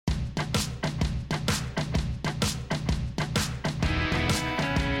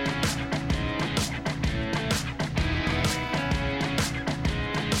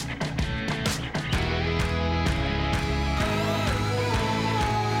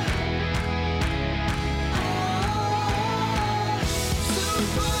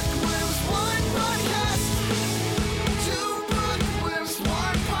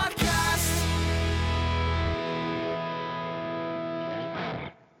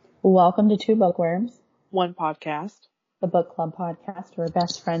Welcome to Two Bookworms, One podcast. the book club podcast where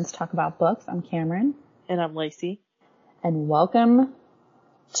best friends talk about books. I'm Cameron. And I'm Lacey. And welcome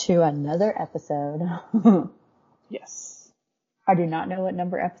to another episode. Yes. I do not know what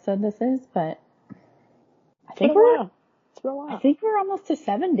number episode this is, but It's been a while. I think we're almost to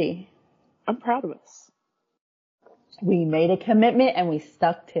 70. I'm proud of us. We made a commitment and we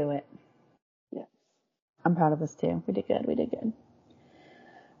stuck to it. Yeah. I'm proud of us too. We did good.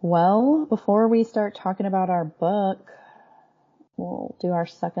 Well, before we start talking about our book, we'll do our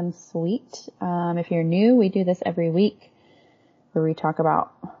suck and sweet. If you're new, we do this every week where we talk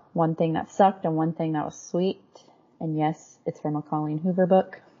about one thing that sucked and one thing that was sweet. And yes, it's from a Colleen Hoover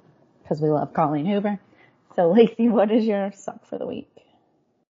book because we love Colleen Hoover. So Lacey, what is your suck for the week?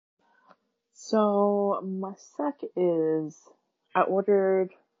 So my suck is I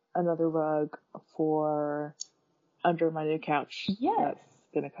ordered another rug for under my new couch. Yes. That's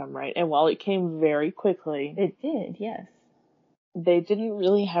going to come right. And while it came very quickly. It did, yes. They didn't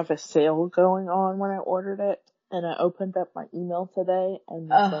really have a sale going on when I ordered it. And I opened up my email today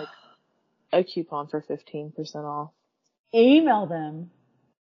and there's like a coupon for 15% off. Email them.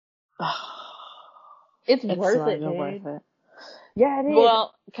 It's worth it, dude. Worth it. Yeah, it is.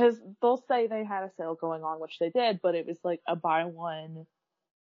 Well, because they'll say they had a sale going on, which they did, but it was like a buy one,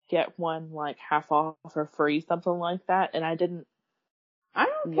 get one like half off or free, something like that. And I don't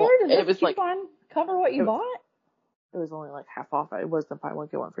care. Does this coupon cover what you bought? It was only like half off. It wasn't buy one,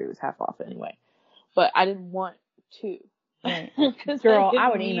 get one free. It was half off anyway. But I didn't want to. Right. Girl, I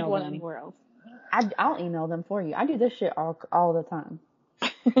would email them. Anywhere else. I'll email them for you. I do this shit all the time.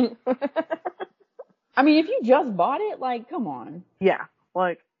 I mean, if you just bought it, like, come on. Yeah,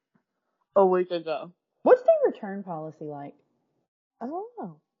 like a week ago. What's their return policy like? I don't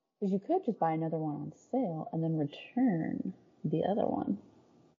know. Because you could just buy another one on sale and then return the other one.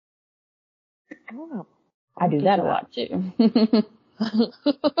 I don't know. I do that a lot too.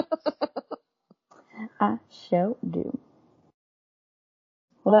 I sure do.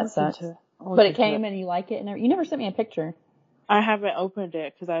 Well, that sucks. But it came and you like it, and you never sent me a picture. I haven't opened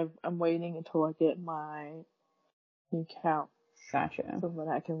it because I'm waiting until I get my new couch. Gotcha. So that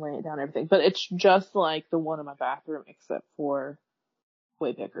I can lay it down and everything. But it's just like the one in my bathroom, except for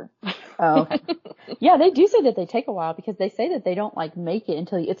way bigger. Oh, okay. Yeah, they do say that they take a while because they say that they don't like make it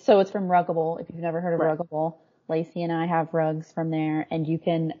until it's from Ruggable. If you've never heard of Ruggable, Lacey and I have rugs from there, and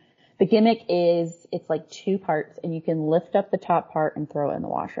the gimmick is it's like 2 parts, and you can lift up the top part and throw it in the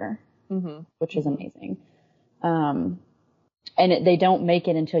washer, which is amazing. And they don't make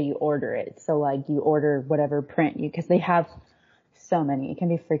it until you order it. So like you order whatever print because they have so many. It can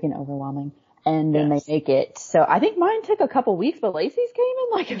be freaking overwhelming. And then they make it. So I think mine took a couple weeks, but Lacey's came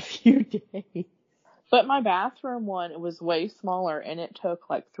in like a few days. But my bathroom one, it was way smaller and it took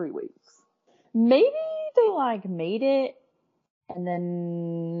like 3 weeks. Maybe they like made it and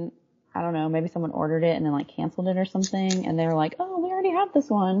then, I don't know, maybe someone ordered it and then like canceled it or something. And they were like, oh, we already have this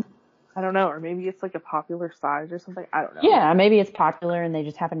one. I don't know, or maybe it's like a popular size or something. I don't know. Yeah, maybe it's popular and they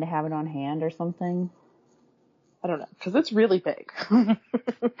just happen to have it on hand or something. I don't know, because it's really big.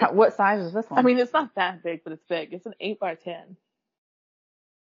 What size is this one? I mean, it's not that big, but it's big. It's an 8 by 10. I think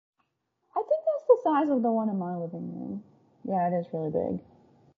that's the size of the one in my living room. Yeah, it is really big.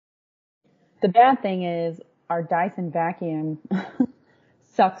 The bad thing is our Dyson vacuum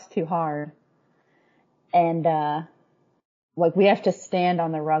sucks too hard. And, like we have to stand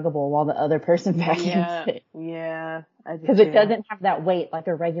on the Ruggable while the other person vacuums it. Yeah. Because it doesn't have that weight like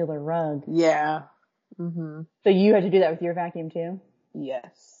a regular rug. Yeah. So you had to do that with your vacuum too?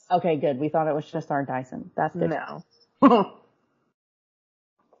 Yes. Okay, good. We thought it was just our Dyson. That's good. No. I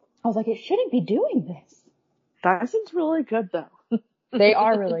was like, it shouldn't be doing this. Dyson's really good though. They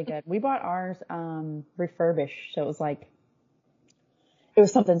are really good. We bought ours refurbished, so it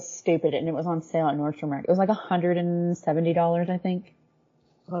was something stupid, and it was on sale at Nordstrom Rack. It was like $170, I think.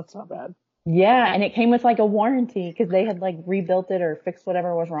 That's not bad. Yeah, and it came with like a warranty because they had like rebuilt it or fixed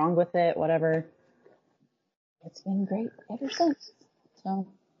whatever was wrong with it, whatever. It's been great ever since. So,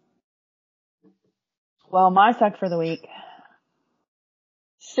 well, my suck for the week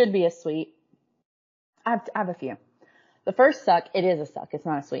should be a sweet. I have a few. The first suck, it is a suck. It's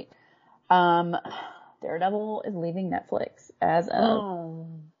not a sweet. Daredevil is leaving Netflix as of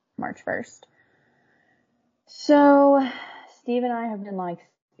March 1st. So, Steve and I have been like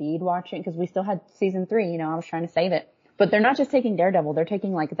speed watching because we still had season 3, I was trying to save it. But they're not just taking Daredevil, they're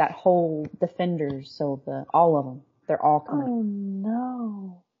taking like that whole Defenders, so all of them. They're all coming. Oh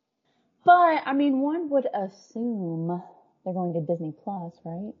no. But, I mean, one would assume they're going to Disney Plus,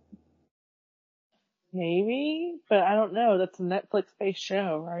 right? Maybe, but I don't know. That's a Netflix-based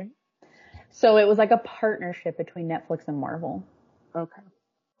show, right? So it was like a partnership between Netflix and Marvel. Okay.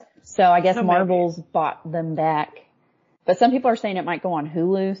 So I guess Marvel's bought them back. But some people are saying it might go on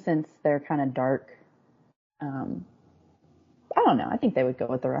Hulu since they're kind of dark. I don't know. I think they would go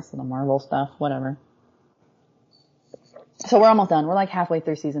with the rest of the Marvel stuff. Whatever. So we're almost done. We're like halfway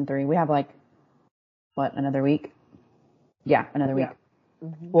through season 3. We have like, another week? Yeah, another week. Yeah.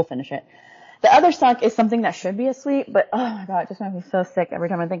 Mm-hmm. We'll finish it. The other suck is something that should be a sweet, but oh my god, it just makes me so sick every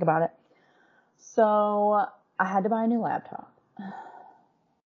time I think about it. So I had to buy a new laptop.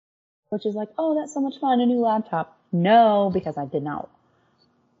 Which is like, oh, that's so much fun, a new laptop. No, because I did not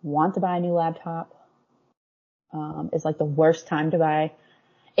want to buy a new laptop. It's like the worst time to buy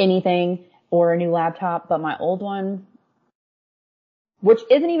anything or a new laptop, but my old one, which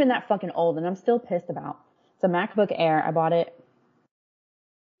isn't even that fucking old and I'm still pissed about. It's a MacBook Air. I bought it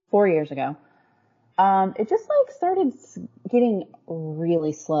 4 years ago. It just like started getting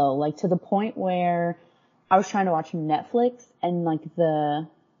really slow, like to the point where I was trying to watch Netflix and like the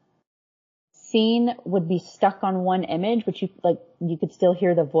scene would be stuck on one image, but you could still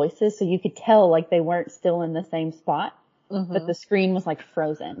hear the voices, so you could tell like they weren't still in the same spot, but the screen was like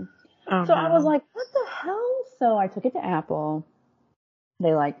frozen. Oh, so no. I was like, what the hell? So I took it to Apple.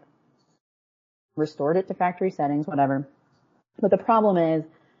 They like restored it to factory settings, whatever. But the problem is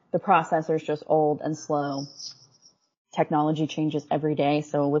the processor's just old and slow. Technology changes every day.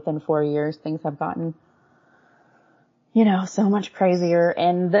 So within 4 years, things have gotten, so much crazier.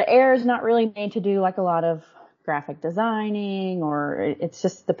 And the Air is not really made to do like a lot of graphic designing, or it's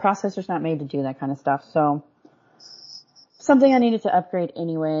just the processor's not made to do that kind of stuff. So something I needed to upgrade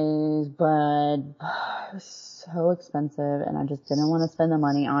anyways, but it was so expensive and I just didn't want to spend the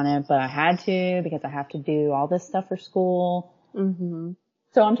money on it, but I had to because I have to do all this stuff for school. Mm-hmm.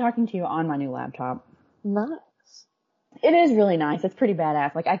 So I'm talking to you on my new laptop. Nice. It is really nice. It's pretty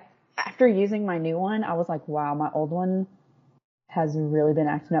badass. Like after using my new one, I was like, wow, my old one has really been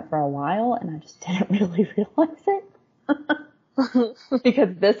acting up for a while and I just didn't really realize it.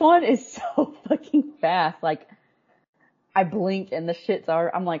 Because this one is so fucking fast. Like I blink and the shits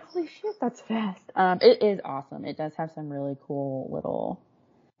I'm like, holy shit, that's fast. It is awesome. It does have some really cool little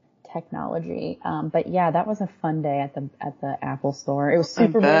technology. But yeah, that was a fun day at the Apple store. It was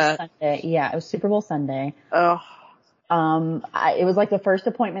Super Bowl Sunday. Yeah, it was Super Bowl Sunday. Oh. It was like the first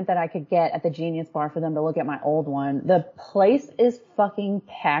appointment that I could get at the Genius Bar for them to look at my old one. The place is fucking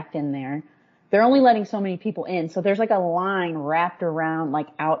packed in there. They're only letting so many people in. So there's like a line wrapped around like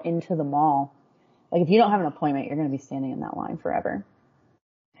out into the mall. Like if you don't have an appointment, you're going to be standing in that line forever.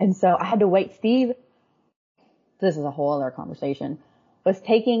 And so I had to wait. Steve, this is a whole other conversation,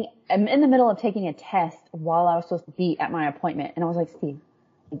 I'm in the middle of taking a test while I was supposed to be at my appointment. And I was like, Steve,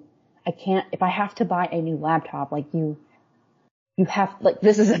 I can't, if I have to buy a new laptop, like you have, like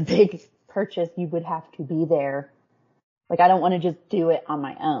this is a big purchase. You would have to be there. Like I don't want to just do it on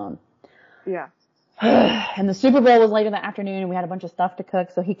my own. Yeah. And the Super Bowl was late in the afternoon and we had a bunch of stuff to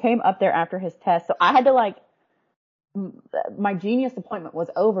cook. So he came up there after his test. So I had to my Genius appointment was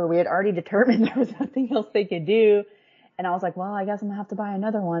over. We had already determined there was nothing else they could do. And I was like, well, I guess I'm going to have to buy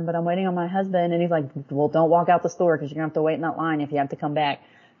another one, but I'm waiting on my husband. And he's like, well, don't walk out the store because you're going to have to wait in that line if you have to come back.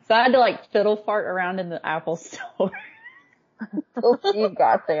 So I had to fiddle fart around in the Apple store until Steve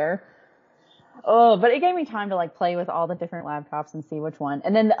got there. Oh, but it gave me time to play with all the different laptops and see which one.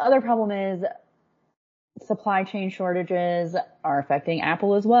 And then the other problem is supply chain shortages are affecting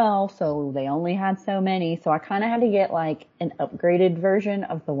Apple as well. So they only had so many. So I kind of had to get an upgraded version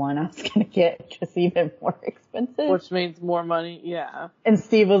of the one I was going to get, just even more expensive. Which means more money. Yeah. And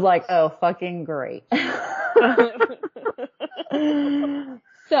Steve was like, oh, fucking great.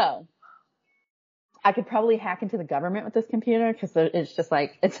 So I could probably hack into the government with this computer because it's just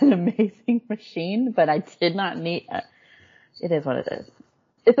it's an amazing machine, but I did not need it. It is what it is.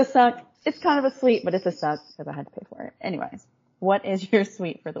 It's a suck. It's kind of a sweet, but it's a suck because I had to pay for it. Anyways, what is your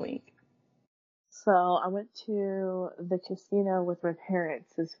sweet for the week? So I went to the casino with my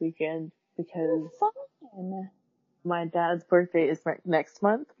parents this weekend because my dad's birthday is next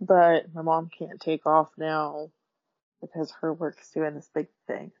month, but my mom can't take off now because her work's doing this big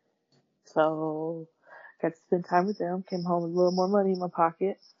thing. So got to spend time with them, came home with a little more money in my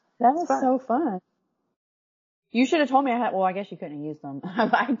pocket. That was so fun. You should have told me I guess you couldn't have used them.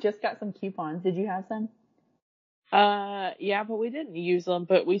 I just got some coupons. Did you have some? Yeah, but we didn't use them,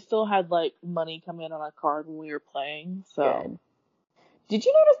 but we still had money come in on our card when we were playing, so. Good. Did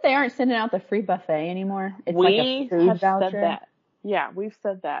you notice they aren't sending out the free buffet anymore? It's a food voucher. Said that. Yeah, we've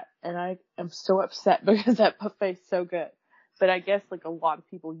said that, and I am so upset because that buffet's so good. But I guess, like, a lot of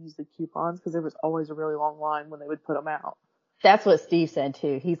people use the coupons because there was always a really long line when they would put them out. That's what Steve said,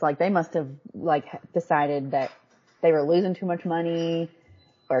 too. He's like, they must have, like, decided that they were losing too much money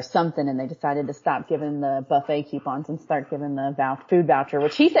or something, and they decided to stop giving the buffet coupons and start giving the food voucher,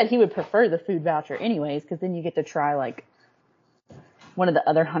 which he said he would prefer the food voucher anyways, because then you get to try, like, one of the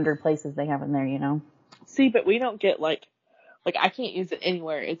other 100 places they have in there, you know? See, but we don't get, like, I can't use it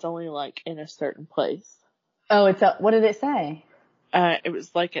anywhere. It's only, like, in a certain place. Oh, what did it say? It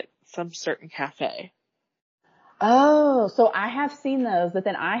was, like, at some certain cafe. Oh, so I have seen those, but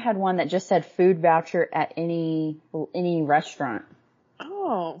then I had one that just said food voucher at any restaurant.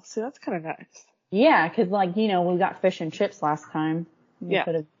 Oh, see, that's kind of nice. Yeah, 'cause like, you know, we got fish and chips last time. We Yeah.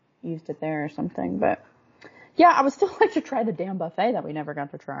 could have used it there or something, but yeah, I would still like to try the damn buffet that we never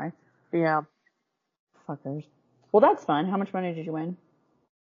got to try. Yeah. Fuckers. Well, that's fun. How much money did you win?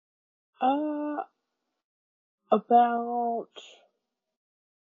 About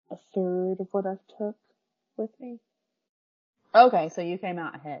a third of what I took with me. Okay, so you came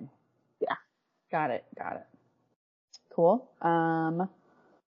out ahead. Yeah. Got it. Cool. I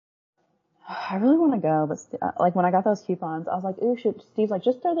really want to go, but like when I got those coupons, I was like, ooh, shit. Steve's like,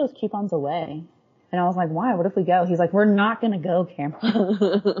 just throw those coupons away. And I was like, why? What if we go? He's like, we're not going to go,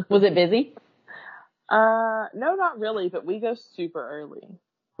 Cameron. Was it busy? No, not really, but we go super early.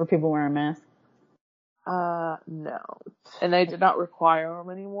 Were people wearing masks? No. And they did not require them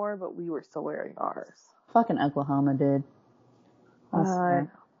anymore, but we were still wearing ours. Fucking Oklahoma, dude.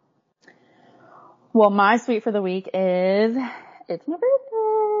 Well, my sweet for the week is, it's my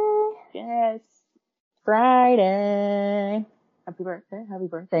birthday. Yes. Friday. Happy birthday.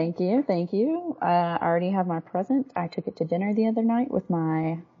 Thank you. I already have my present. I took it to dinner the other night with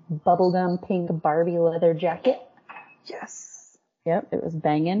my bubblegum pink Barbie leather jacket. Yes. Yep, it was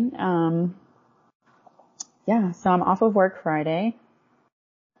banging. Yeah, so I'm off of work Friday.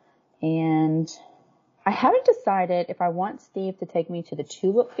 And I haven't decided if I want Steve to take me to the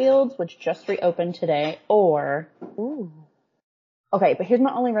tulip fields, which just reopened today, or... Ooh. Okay, but here's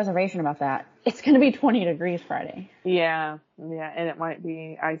my only reservation about that. It's going to be 20 degrees Friday. Yeah, and it might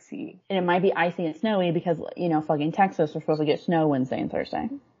be icy. And it might be icy and snowy because, you know, fucking Texas, we're supposed to get snow Wednesday and Thursday.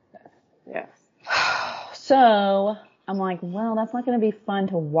 Yes. So, I'm like, well, that's not going to be fun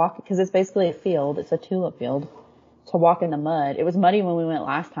to walk, because it's basically a field. It's a tulip field. To walk in the mud. It was muddy when we went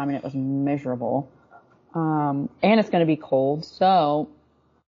last time and it was miserable. And it's going to be cold. So,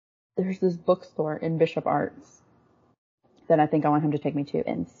 there's this bookstore in Bishop Arts that I think I want him to take me to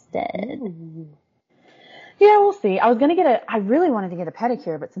instead. Ooh. Yeah, we'll see. I really wanted to get a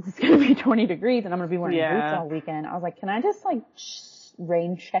pedicure, but since it's going to be 20 degrees and I'm going to be wearing boots all weekend, I was like, can I just like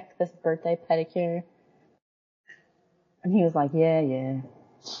rain check this birthday pedicure? And he was like, yeah.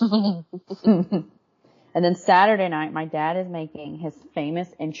 And then Saturday night, my dad is making his famous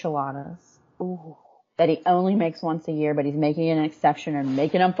enchiladas. Ooh. That he only makes once a year, but he's making an exception and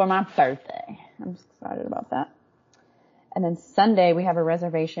making them for my birthday. I'm just excited about that. And then Sunday, we have a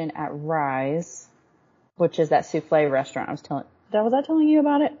reservation at Rise, which is that souffle restaurant was I telling you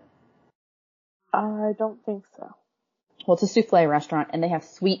about it? I don't think so. Well, it's a souffle restaurant, and they have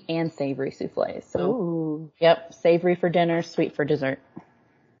sweet and savory souffles. So, ooh. Yep, savory for dinner, sweet for dessert.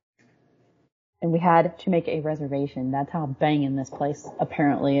 And we had to make a reservation. That's how banging this place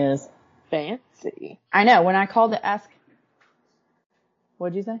apparently is. Fancy. I know. When I called to ask,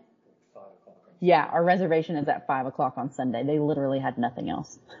 what'd you say? 5 o'clock. Yeah, our reservation is at 5 o'clock on Sunday. They literally had nothing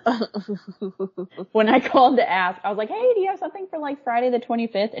else. When I called to ask, I was like, hey, do you have something for like Friday the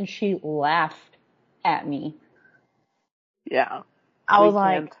 25th? And she laughed at me. Yeah. I was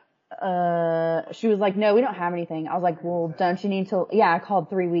like, she was like, no, we don't have anything. I was like, well, don't you need to, I called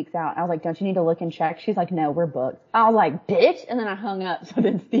 3 weeks out. I was like, don't you need to look and check? She's like, no, we're booked. I was like, bitch. And then I hung up. So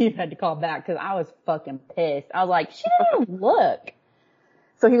then Steve had to call back because I was fucking pissed. I was like, she didn't look.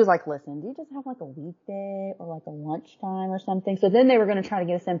 So he was like, listen, do you just have like a weekday or like a lunchtime or something? So then they were going to try to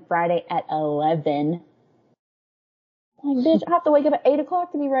get us in Friday at 11. I'm like, bitch, I have to wake up at 8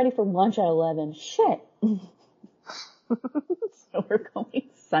 o'clock to be ready for lunch at 11. Shit. So we're going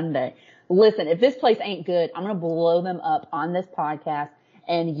Sunday. Listen, if this place ain't good, I'm going to blow them up on this podcast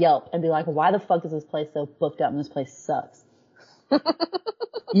and Yelp and be like, why the fuck is this place so booked up and this place sucks?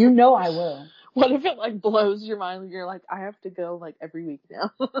 You know I will. What if it like blows your mind? You're like, I have to go like every week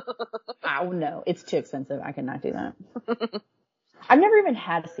now. Oh no, it's too expensive. I cannot do that. I've never even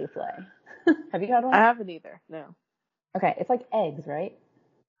had a souffle. Have you had one? I haven't either. No. Okay, it's like eggs, right?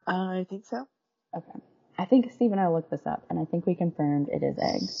 I think so. Okay. I think Steve and I looked this up, and I think we confirmed it is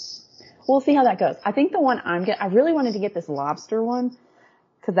eggs. We'll see how that goes. I think the one I really wanted to get this lobster one,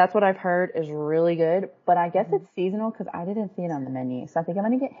 Cause that's what I've heard is really good, but I guess it's seasonal cause I didn't see it on the menu. So I think I'm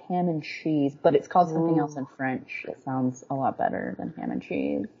going to get ham and cheese, but it's called something else in French. It sounds a lot better than ham and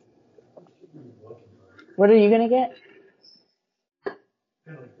cheese. What are you going to get?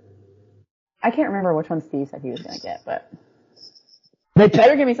 I can't remember which one Steve said he was going to get, but they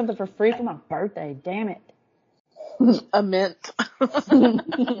better give me something for free for my birthday. Damn it. A mint. A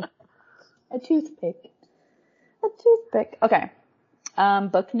toothpick. A toothpick. Okay.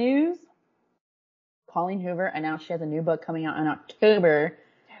 Book news. Colleen Hoover announced she has a new book coming out in October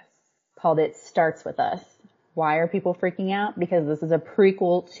called It Starts With Us. Why are people freaking out? Because this is a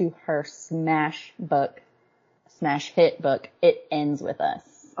prequel to her smash hit book, It Ends With Us.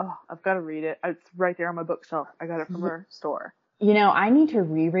 Oh, I've got to read it. It's right there on my bookshelf. I got it from her store. You know, I need to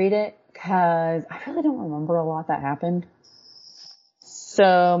reread it because I really don't remember a lot that happened.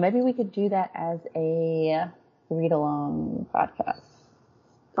 So maybe we could do that as a read-along podcast.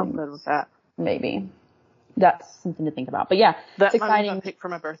 I'm good with that. Maybe. That's something to think about. But yeah, that's it's exciting. My pick for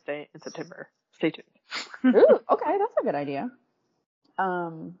my birthday in September. Stay tuned. Ooh, okay, that's a good idea.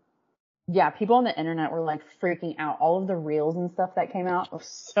 Yeah, people on the internet were like freaking out. All of the reels and stuff that came out was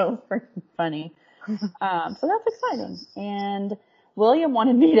so freaking funny. So that's exciting. And William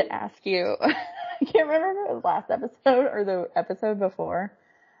wanted me to ask you, I can't remember if it was last episode or the episode before.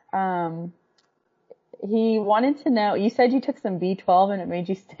 He wanted to know, you said you took some B12 and it made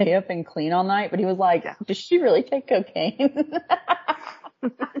you stay up and clean all night, but he was like, does she really take cocaine?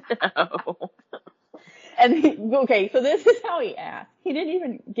 No. And okay, so this is how he asked. He didn't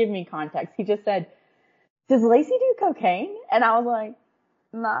even give me context. He just said, does Lacey do cocaine? And I was like,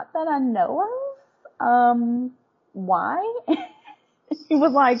 not that I know of. Why? He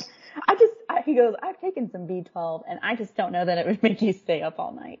was like, he goes, I've taken some B12 and I just don't know that it would make you stay up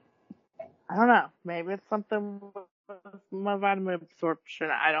all night. I don't know. Maybe it's something with my vitamin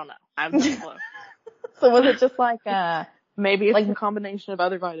absorption. I don't know. I'm not close. So was it just like, maybe it's like a combination of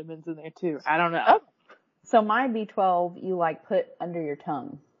other vitamins in there too. I don't know. Oh. So my B12 you like put under your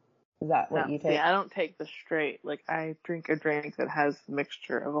tongue. Is that what you take? See, I don't take the straight. Like I drink a drink that has a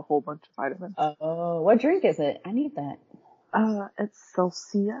mixture of a whole bunch of vitamins. Oh, what drink is it? I need that. It's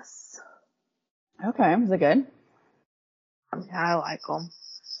Celsius. Okay, is it good? Yeah, I like them.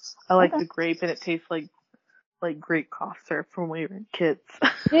 I like the grape, and it tastes like grape cough syrup from when we were kids.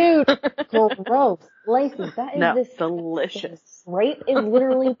 Dude, gross. Lacey, that is delicious. Grape is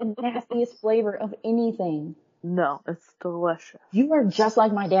literally the nastiest flavor of anything. No, it's delicious. You are just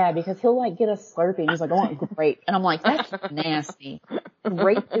like my dad because he'll like get a Slurpee and he's like, I want grape. And I'm like, that's nasty.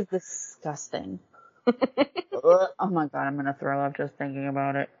 Grape is disgusing. Oh my God, I'm going to throw up just thinking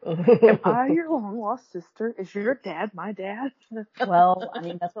about it. Am I your long lost sister? Is your dad my dad? Well, I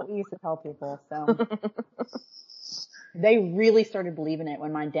mean, that's what we used to tell people, so. They really started believing it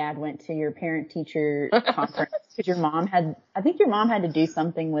when my dad went to your parent-teacher conference. Because I think your mom had to do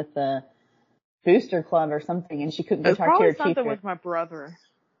something with the booster club or something, and she couldn't go talk to your teacher. Probably something with my brother.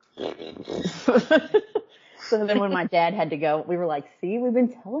 So then when my dad had to go, we were like, see, we've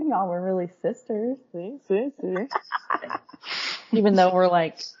been telling y'all we're really sisters. See. Even though we're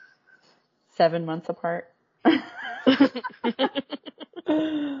like 7 months apart. Well,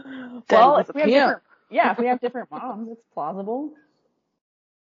 if we have different moms, it's plausible.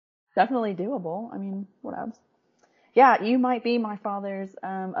 Definitely doable. I mean, what else? Yeah, you might be my father's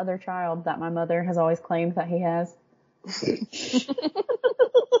other child that my mother has always claimed that he has.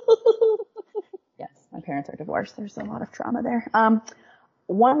 Yes, my parents are divorced. There's a lot of trauma there.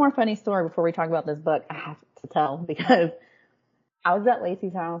 One more funny story before we talk about this book I have to tell because I was at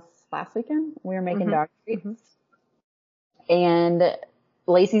Lacey's house last weekend. We were making dog treats. And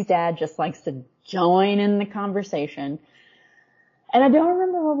Lacey's dad just likes to join in the conversation. And I don't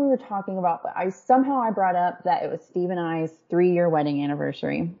remember what we were talking about, but I brought up that it was Steve and I's 3-year wedding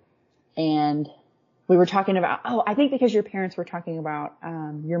anniversary. And we were talking about, I think because your parents were talking about,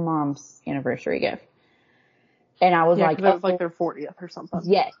 your mom's anniversary gift. And I was like, it was like their 40th or something.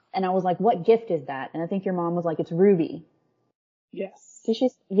 Yes. And I was like, what gift is that? And I think your mom was like, it's Ruby. Yes. Did she?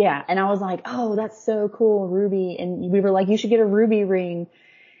 Yeah. And I was like, oh, that's so cool, Ruby. And we were like, you should get a Ruby ring.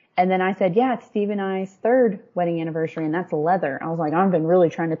 And then I said, yeah, it's Steve and I's 3rd wedding anniversary, and that's leather. I was like, I've been really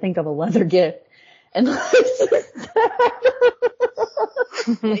trying to think of a leather gift. And Lacey's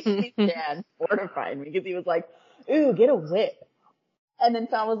dad mortified me because he was like, ooh, get a whip. And then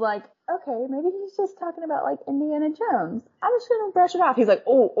Tom was like, okay, maybe he's just talking about like Indiana Jones. I'm just going to brush it off. He's like,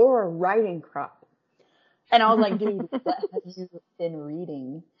 oh, or a riding crop. And I was like, dude, what have you been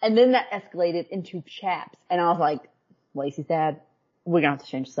reading? And then that escalated into chaps. And I was like, Lacey's dad, we're gonna have to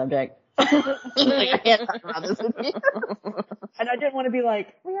change the subject. I can't talk about this with you. And I didn't want to be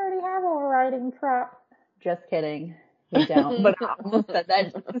like, we already have all writing crap. Just kidding. We don't. But I almost said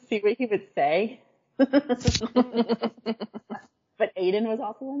that just to see what he would say. But Aiden was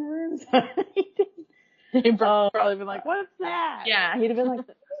also in the room, so he'd probably been like, what's that? Yeah, he'd have been like,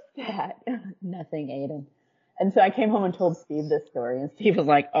 what's that? Nothing, Aiden. And so I came home and told Steve this story, and Steve was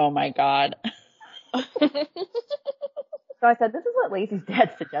like, oh my God. So I said, this is what Lacey's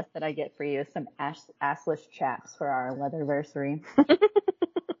dad suggested I get for you, some assless chaps for our leatherversary.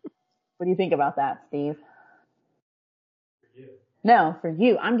 What do you think about that, Steve? For you. No, for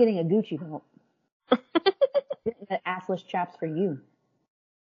you. I'm getting a Gucci belt. The assless chaps for you.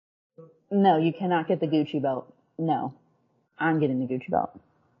 No, you cannot get the Gucci belt. No. I'm getting the Gucci belt.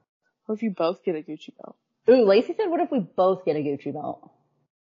 What if you both get a Gucci belt? Ooh, Lacey said, what if we both get a Gucci belt?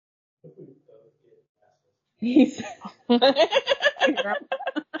 He's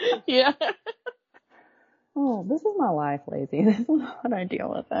yeah. Oh, this is my life, Lacey. This is what I deal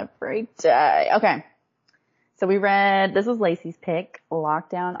with every day. Okay. So we read, this was Lacey's pick,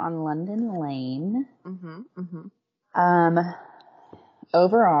 Lockdown on London Lane.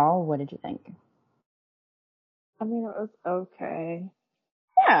 Overall, what did you think? I mean, it was okay.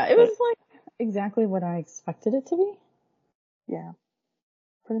 Yeah, it was like exactly what I expected it to be. Yeah.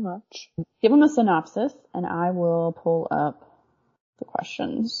 Pretty much. Give them a synopsis, and I will pull up the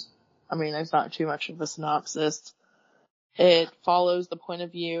questions. I mean, there's not too much of a synopsis. It follows the point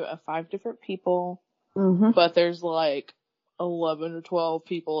of view of 5 different people, but there's like 11 or 12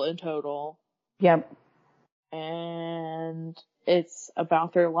 people in total. Yep. And it's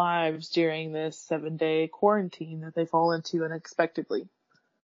about their lives during this 7-day quarantine that they fall into unexpectedly.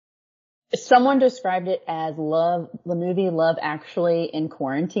 Someone described it as the movie Love Actually in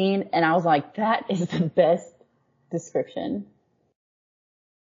quarantine, and I was like, that is the best description.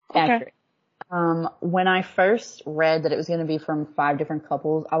 Okay. Accurate. When I first read that it was going to be from 5 different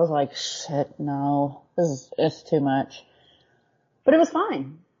couples, I was like, shit, no, it's too much. But it was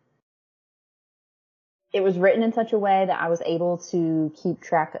fine. It was written in such a way that I was able to keep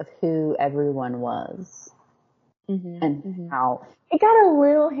track of who everyone was. And how it got a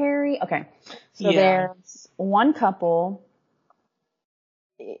little hairy. Okay. So there's one couple,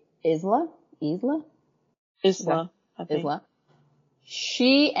 Isla, I think. Isla.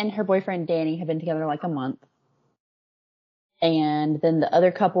 She and her boyfriend Danny have been together like a month. And then the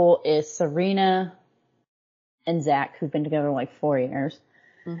other couple is Serena and Zach, who've been together like 4 years.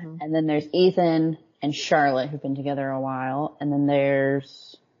 And then there's Ethan and Charlotte, who've been together a while. And then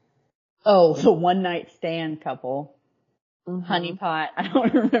there's, the one night stand couple. Honeypot. I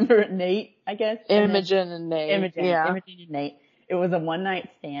don't remember Nate, I guess. Imogen and Nate. Imogen and Nate. It was a one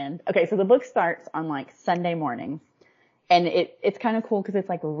night stand. Okay, so the book starts on like Sunday morning. And it's kind of cool because it's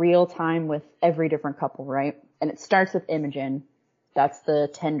like real time with every different couple, right? And it starts with Imogen. That's the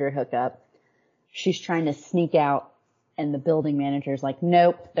Tinder hookup. She's trying to sneak out, and the building manager's like,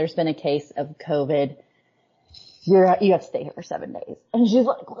 nope, there's been a case of COVID. You have to stay here for 7 days. And she's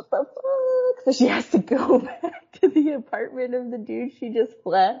like, what the fuck? So she has to go back to the apartment of the dude she just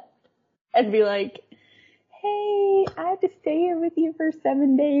left and be like, hey, I have to stay here with you for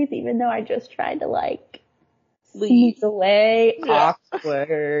 7 days, even though I just tried to like sneak away. Yeah.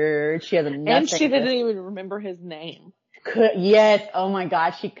 Awkward. She has nothing. And she didn't even remember his name. Yes. Oh my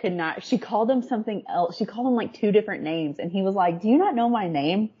God. She could not. She called him something else. She called him like 2 different names, and he was like, do you not know my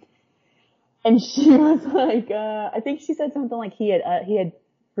name? And she was like, I think she said something like he had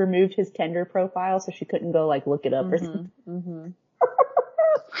removed his Tinder profile so she couldn't go like look it up or something.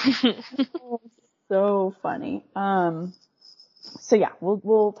 So funny. So yeah,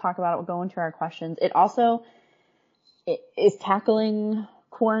 we'll talk about it. We'll go into our questions. It is tackling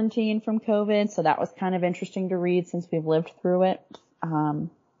quarantine from COVID. So that was kind of interesting to read since we've lived through it.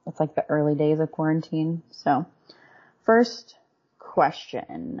 It's like the early days of quarantine. So first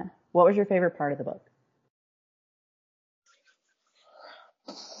question. What was your favorite part of the book?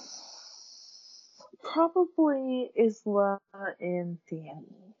 Probably Isla and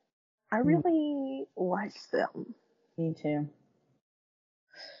Danny. I really liked them. Me too.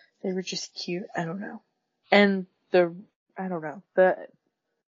 They were just cute. I don't know. And the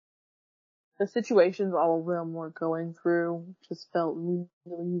situations all of them were going through just felt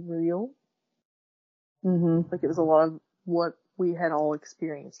really real. Like it was a lot of what we had all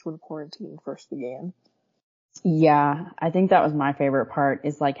experienced when quarantine first began. Yeah, I think that was my favorite part,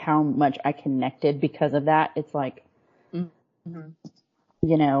 is like how much I connected because of that. It's like, you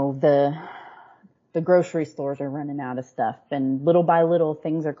know, the grocery stores are running out of stuff, and little by little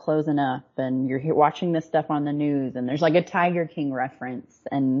things are closing up, and you're here watching this stuff on the news, and there's like a Tiger King reference,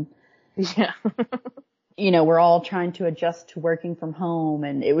 and yeah. we're all trying to adjust to working from home,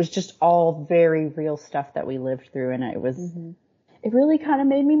 and it was just all very real stuff that we lived through, and it was, it really kind of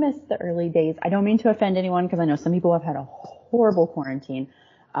made me miss the early days. I don't mean to offend anyone, because I know some people have had a horrible quarantine.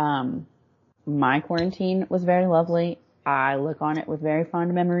 My quarantine was very lovely. I look on it with very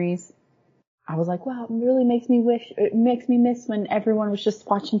fond memories. I was like, wow, it makes me miss when everyone was just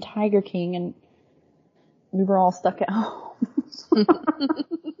watching Tiger King and we were all stuck at home.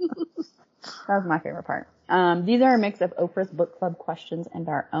 That was my favorite part. These are a mix of Oprah's book club questions and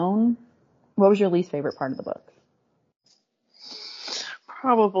our own. What was your least favorite part of the book?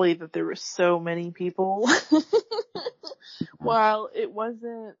 Probably that there were so many people. While it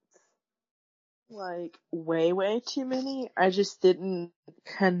wasn't like way too many, I just didn't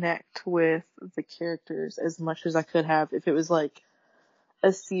connect with the characters as much as I could have if it was like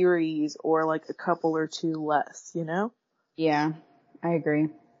a series or like a couple or two less, Yeah, I agree.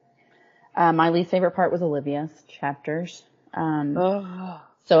 My least favorite part was Olivia's chapters. So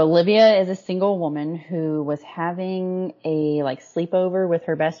Olivia is a single woman who was having a like sleepover with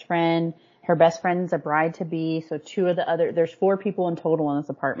her best friend. Her best friend's a bride-to-be, so there's 4 people in total in this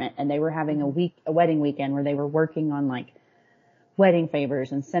apartment, and they were having a wedding weekend where they were working on like wedding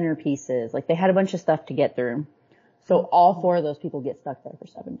favors and centerpieces. Like they had a bunch of stuff to get through. So all 4 of those people get stuck there for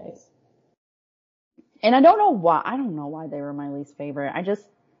 7 days. And I don't know why they were my least favorite. I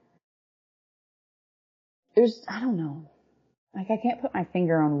don't know. Like I can't put my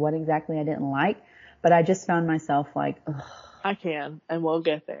finger on what exactly I didn't like, but I just found myself like, ugh. I can, and we'll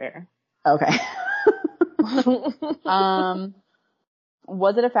get there. Okay.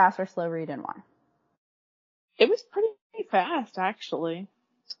 Was it a fast or slow read, and why? It was pretty fast, actually.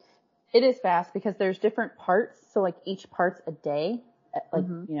 It is fast because there's different parts. So like each part's a day, like,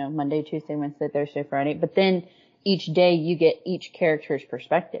 Monday, Tuesday, Wednesday, Thursday, Friday. But then each day you get each character's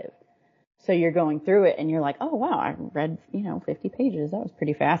perspective. So you're going through it and you're like, oh wow, I read, 50 pages. That was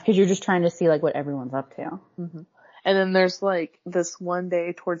pretty fast because you're just trying to see like what everyone's up to. Mm-hmm. And then there's like this one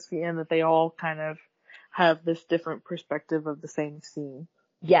day towards the end that they all kind of have this different perspective of the same scene.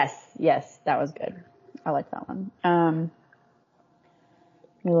 Yes, that was good. I like that one. Let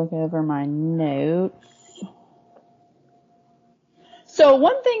me look over my notes. So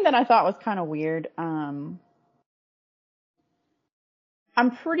one thing that I thought was kind of weird, I'm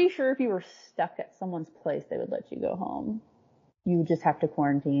pretty sure if you were stuck at someone's place, they would let you go home. You would just have to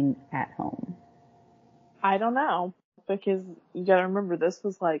quarantine at home. I don't know, because you gotta remember this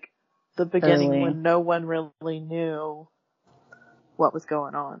was like the beginning when no one really knew what was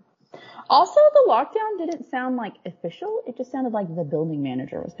going on. Also, the lockdown didn't sound like official. It just sounded like the building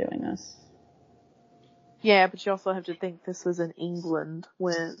manager was doing this. Yeah, but you also have to think this was in England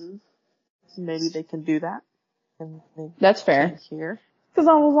when maybe they can do that. And that's fair. Here. Because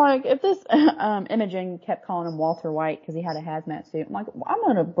I was like, if this Imogen kept calling him Walter White because he had a hazmat suit, I'm like, well, I'm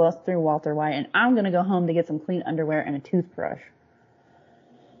going to bust through Walter White and I'm going to go home to get some clean underwear and a toothbrush.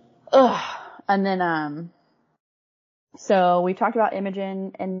 Ugh. And then, so we talked about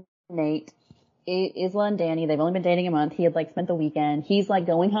Imogen and Nate. Isla and Danny, they've only been dating a month. He had like spent the weekend. He's like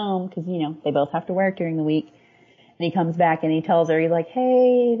going home because, they both have to work during the week. And he comes back and he tells her, he's like,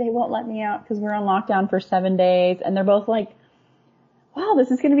 hey, they won't let me out because we're on lockdown for 7 days. And they're both like, wow,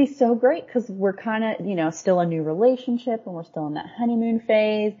 this is going to be so great because we're kind of, still a new relationship and we're still in that honeymoon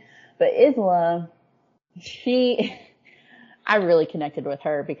phase. But Isla, I really connected with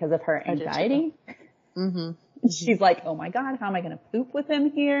her because of her anxiety. Mm-hmm. She's like, oh my God, how am I going to poop with him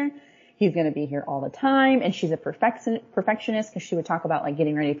here? He's going to be here all the time. And she's a perfectionist because she would talk about like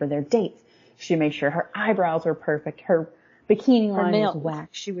getting ready for their dates. She made sure her eyebrows were perfect. Her bikini line was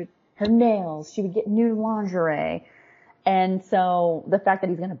waxed. Her nails. She would get new lingerie. And so the fact that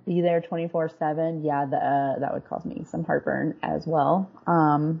he's going to be there 24/7, that would cause me some heartburn as well.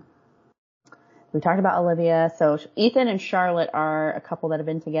 We talked about Olivia. So Ethan and Charlotte are a couple that have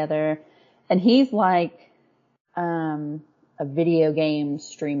been together, and he's like, a video game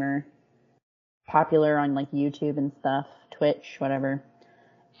streamer, popular on like YouTube and stuff, Twitch, whatever.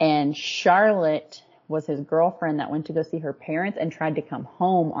 And Charlotte was his girlfriend that went to go see her parents and tried to come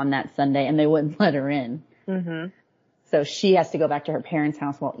home on that Sunday and they wouldn't let her in. Mm-hmm. So she has to go back to her parents'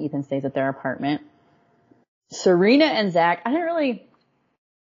 house while Ethan stays at their apartment. Serena and Zach,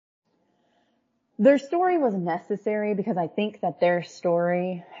 their story was necessary because I think that their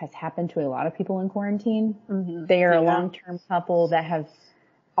story has happened to a lot of people in quarantine. Mm-hmm. They are a long-term couple that have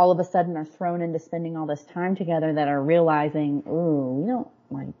all of a sudden are thrown into spending all this time together that are realizing, ooh, we don't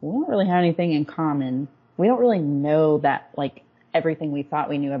really have anything in common. We don't really know that, like, everything we thought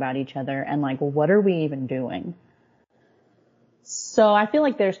we knew about each other, and, like, what are we even doing? So I feel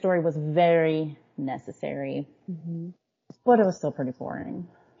like their story was very necessary, but it was still pretty boring.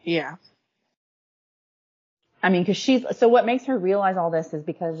 Yeah. I mean, so what makes her realize all this is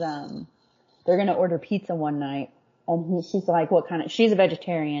because, they're gonna order pizza one night, and she's like, she's a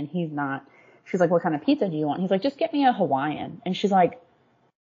vegetarian, he's not. She's like, what kind of pizza do you want? He's like, just get me a Hawaiian. And she's like,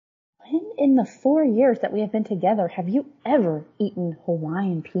 when in the 4 years that we have been together have you ever eaten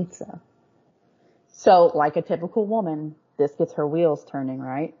Hawaiian pizza? So, like a typical woman, this gets her wheels turning,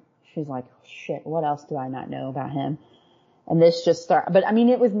 right? She's like, shit, what else do I not know about him? And this just but I mean,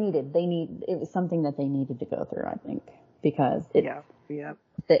 it was needed. It was something that they needed to go through, I think, because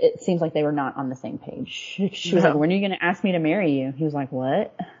it seems like they were not on the same page. She was like, when are you going to ask me to marry you? He was like,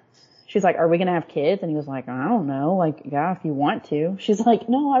 what? She's like, are we going to have kids? And he was like, I don't know. Like, yeah, if you want to. She's like,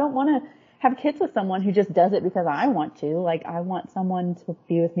 no, I don't want to have kids with someone who just does it because I want to. Like, I want someone to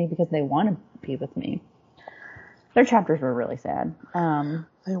be with me because they want to be with me. Their chapters were really sad.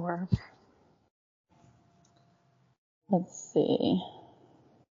 They were. Let's see.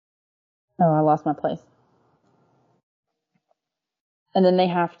 Oh, I lost my place. And then they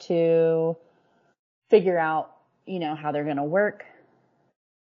have to figure out, how they're going to work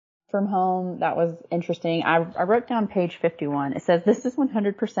from home. That was interesting. I wrote down page 51. It says, this is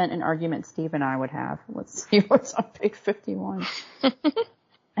 100% an argument Steve and I would have. Let's see what's on page 51.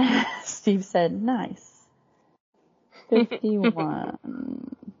 Steve said, nice.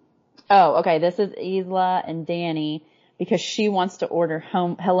 51. Oh, okay. This is Isla and Danny because she wants to order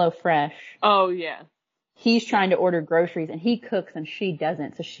HelloFresh. Oh, yeah. He's trying to order groceries and he cooks and she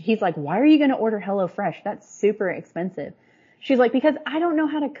doesn't. So he's like, why are you going to order HelloFresh? That's super expensive. She's like, because I don't know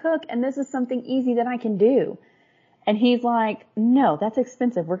how to cook and this is something easy that I can do. And he's like, no, that's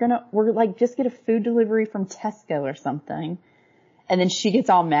expensive. We're like, just get a food delivery from Tesco or something. And then she gets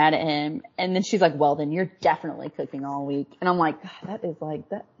all mad at him. And then she's like, well, then you're definitely cooking all week. And I'm like, that is like,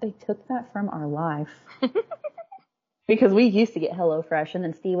 that they took that from our life. Because we used to get HelloFresh, and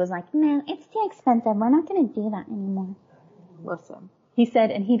then Steve was like, no, it's too expensive. We're not going to do that anymore. Listen. He said,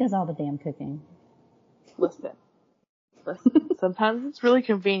 and he does all the damn cooking. Listen. Sometimes it's really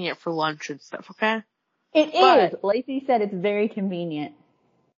convenient for lunch and stuff, okay? It is. Lacey said it's very convenient.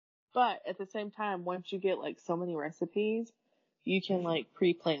 But at the same time, once you get, like, so many recipes, you can, like,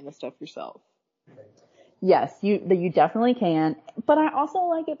 pre-plan the stuff yourself. Yes, you definitely can. But I also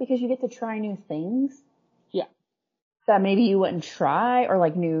like it because you get to try new things. Yeah. That maybe you wouldn't try, or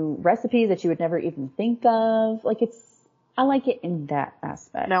like new recipes that you would never even think of. Like I like it in that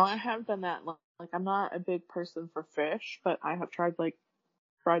aspect. Now I have done that. Like I'm not a big person for fish, but I have tried like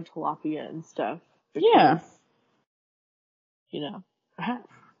fried tilapia and stuff. Because, I have.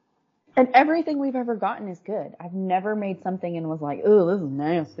 And everything we've ever gotten is good. I've never made something and was like, ooh, this is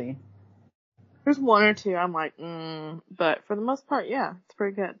nasty. There's one or two I'm like, but for the most part, yeah, it's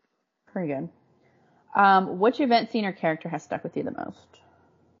pretty good. Pretty good. Which event, scene, or character has stuck with you the most?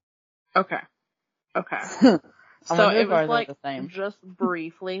 Okay. So it was like just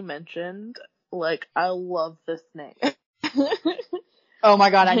briefly mentioned. Like I love this name. Oh my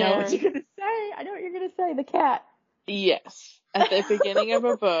god, I know what you're gonna say. The cat. Yes, at the beginning of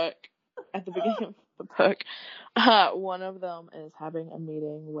a book. One of them is having a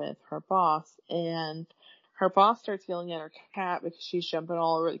meeting with her boss, and her boss starts yelling at her cat because she's jumping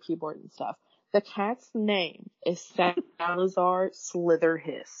all over the keyboard and stuff. The cat's name is Salazar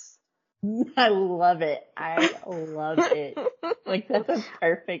Slitherhiss. I love it. Like, that's a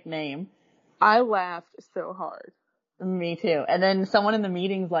perfect name. I laughed so hard. Me too. And then someone in the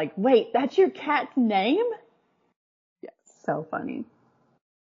meeting's like, wait, that's your cat's name? Yes. So funny.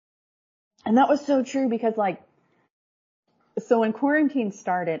 And that was so true because, like, so when quarantine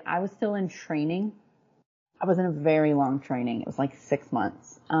started, I was still in training. I was in a very long training. It was like 6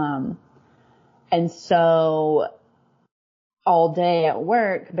 months. And so all day at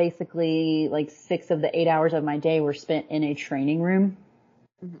work, basically like 6 of the 8 hours of my day were spent in a training room.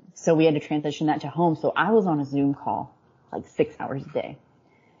 Mm-hmm. So we had to transition that to home. So I was on a Zoom call like 6 hours a day.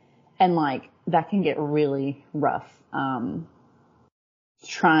 And like that can get really rough.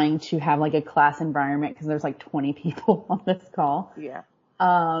 Trying to have like a class environment because there's like 20 people on this call. Yeah.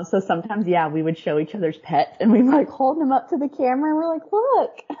 So sometimes, we would show each other's pets and we'd like hold them up to the camera and we're like,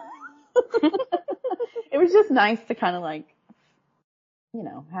 look. It was just nice to kind of like,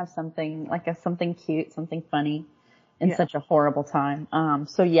 have something like something cute, something funny in such a horrible time.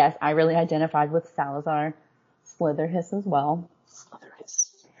 So yes, I really identified with Salazar Slitherhiss as well.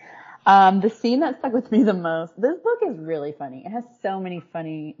 Slitherhiss. The scene that stuck with me the most, this book is really funny. It has so many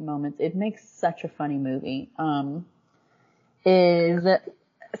funny moments. It makes such a funny movie. Isla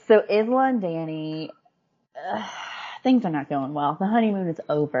and Danny, things are not going well. The honeymoon is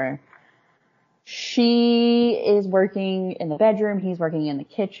over. She is working in the bedroom. He's working in the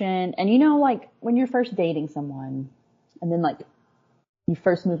kitchen. And you know, like, when you're first dating someone and then, like, you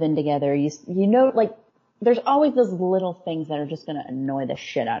first move in together, you know, like, there's always those little things that are just going to annoy the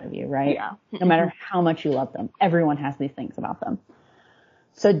shit out of you, right? Yeah. No matter how much you love them. Everyone has these things about them.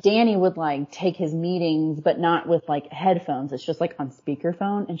 So Danny would, like, take his meetings, but not with, like, headphones. It's just, like, on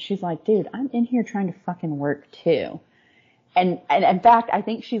speakerphone. And she's like, dude, I'm in here trying to fucking work too. And in fact, I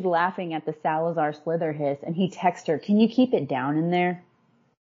think she's laughing at the Salazar Slither hiss, and he texts her, can you keep it down in there?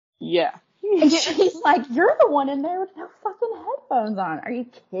 Yeah. And she's like, you're the one in there with no fucking headphones on. Are you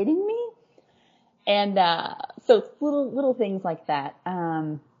kidding me? And so it's little things like that.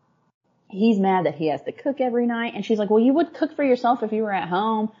 He's mad that he has to cook every night, and she's like, well, you would cook for yourself if you were at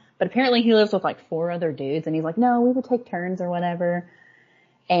home. But apparently he lives with like 4 other dudes, and he's like, no, we would take turns or whatever.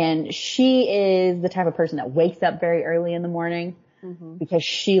 And she is the type of person that wakes up very early in the morning because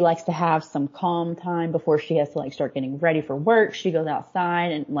she likes to have some calm time before she has to like start getting ready for work. She goes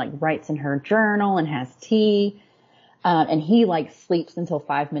outside and like writes in her journal and has tea. And he like sleeps until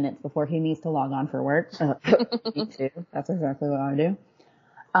 5 minutes before he needs to log on for work. Me too. That's exactly what I do.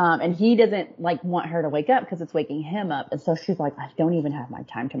 And he doesn't like want her to wake up because it's waking him up. And so she's like, I don't even have my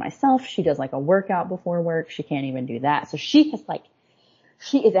time to myself. She does like a workout before work. She can't even do that. So she is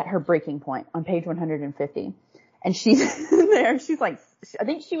at her breaking point on page 150. And she's there. She's like, I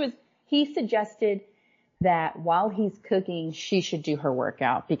think he suggested that while he's cooking, she should do her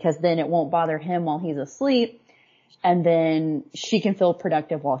workout because then it won't bother him while he's asleep. And then she can feel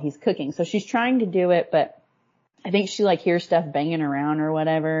productive while he's cooking. So she's trying to do it, but I think she like hears stuff banging around or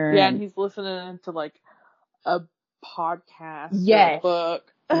whatever. Yeah, and he's listening to like a podcast or a book.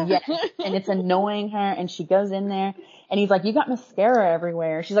 Yes. And it's annoying her, and she goes in there and he's like, you got mascara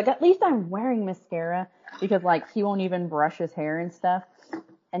everywhere. She's like, at least I'm wearing mascara, because like he won't even brush his hair and stuff.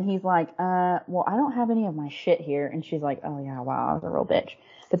 And he's like, well, I don't have any of my shit here. And she's like, oh yeah, wow, I was a real bitch.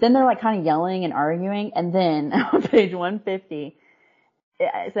 But then they're like kind of yelling and arguing. And then on page 150,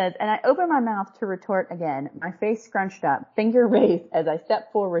 it says, and I open my mouth to retort again, my face scrunched up, finger raised as I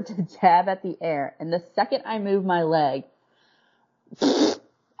step forward to jab at the air. And the second I move my leg,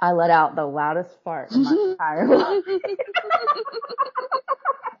 I let out the loudest fart in my entire life.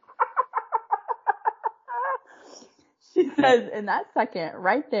 She says, in that second,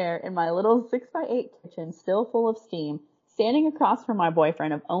 right there in my little 6x8 kitchen, still full of steam, standing across from my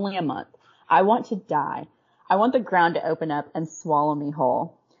boyfriend of only a month, I want to die. I want the ground to open up and swallow me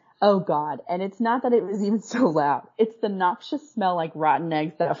whole. Oh God. And it's not that it was even so loud. It's the noxious smell like rotten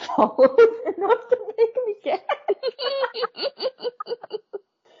eggs that follows enough to make me gag.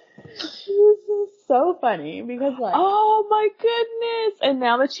 This is so funny because like, oh my goodness. And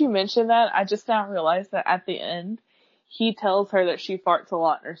now that you mention that, I just now realized that at the end, he tells her that she farts a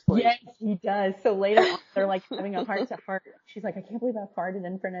lot in her sleep. Yes, he does. So later on, they're like having a heart to heart. She's like, I can't believe I farted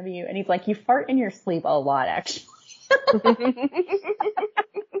in front of you. And he's like, you fart in your sleep a lot, actually.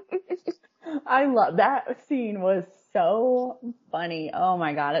 I love that scene. Was so funny. Oh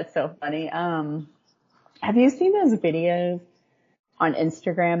my God, it's so funny. Have you seen those videos on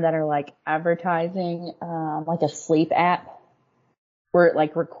Instagram that are like advertising, like a sleep app where it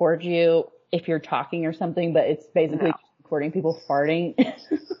like records you if you're talking or something, but it's basically recording people farting?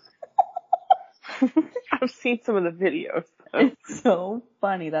 I've seen some of the videos. It's so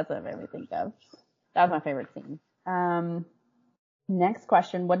funny. That's what it made me think of. That was my favorite scene. Next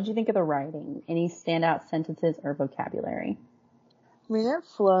question. What did you think of the writing? Any standout sentences or vocabulary? I mean, it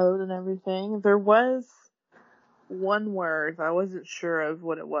flowed and everything. There was one word I wasn't sure of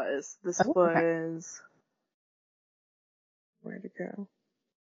what it was. This was... Where'd it go?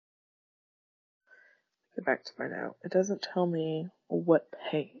 Get back to my note. It doesn't tell me what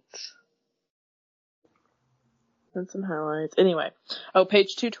page. And some highlights. Anyway. Oh,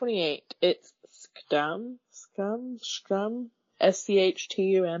 page 228. It's scum. Schtum.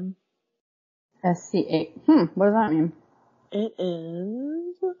 SCHTUM. SCH. What does that mean? It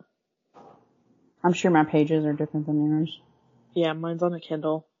is... I'm sure my pages are different than yours. Yeah, mine's on a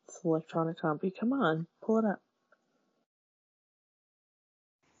Kindle. It's an electronic copy. Come on. Pull it up.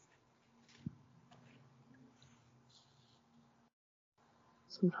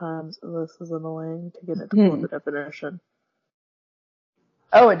 Sometimes this is annoying to get it to pull up the definition.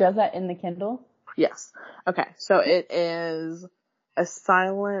 Oh, it does that in the Kindle? Yes. Okay, so it is a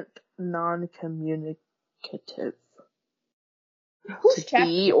silent, non-communicative. Who's to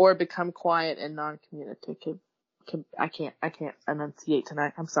be or become quiet and non-communicative. I can't enunciate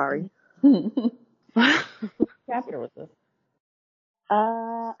tonight. I'm sorry. chapter was this?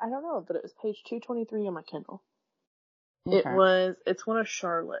 I don't know, but it was page 223 on my Kindle. Okay. It's one of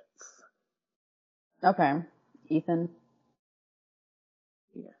Charlotte's. Okay. Ethan.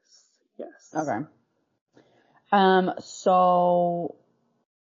 Yes. Okay. So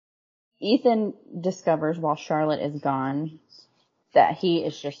Ethan discovers while Charlotte is gone that he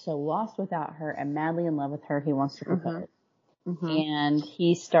is just so lost without her and madly in love with her, he wants to propose. Mm-hmm. And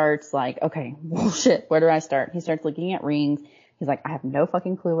he starts like, okay, well shit, where do I start? He starts looking at rings. He's like, I have no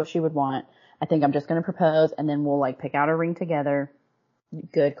fucking clue what she would want. I think I'm just going to propose and then we'll like pick out a ring together.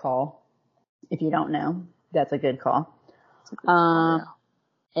 Good call. If you don't know, that's a good call.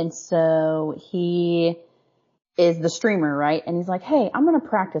 And so he is the streamer, right? And he's like, hey, I'm going to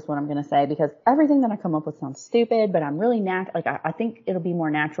practice what I'm going to say because everything that I come up with sounds stupid, but I'm really I think it'll be more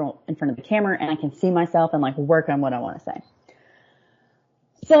natural in front of the camera and I can see myself and like work on what I want to say.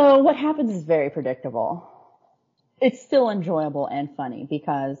 So what happens is very predictable. It's still enjoyable and funny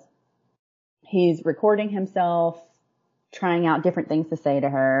because he's recording himself, trying out different things to say to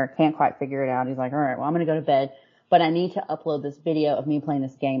her, can't quite figure it out. He's like, all right, well, I'm going to go to bed, but I need to upload this video of me playing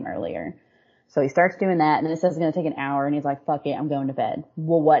this game earlier. So he starts doing that, and then it says it's going to take an hour, and he's like, fuck it, I'm going to bed.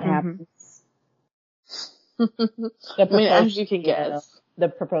 Well, what happens? As you can guess. The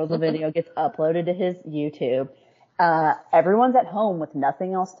proposal video gets uploaded to his YouTube. Everyone's at home with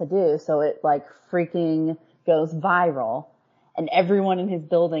nothing else to do, so it like freaking goes viral. And everyone in his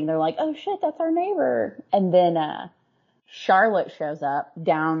building, they're like, oh shit, that's our neighbor. And then Charlotte shows up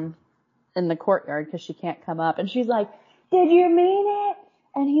down in the courtyard because she can't come up. And she's like, did you mean it?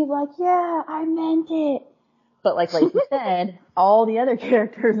 And he's like, yeah, I meant it. But like you said, all the other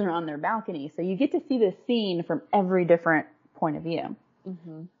characters are on their balcony. So you get to see this scene from every different point of view.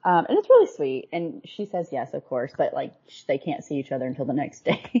 Mm-hmm. And it's really sweet. And she says yes, of course, but like they can't see each other until the next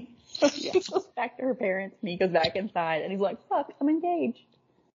day. So she goes back to her parents and he goes back inside and he's like, fuck, I'm engaged.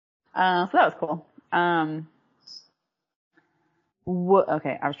 So that was cool.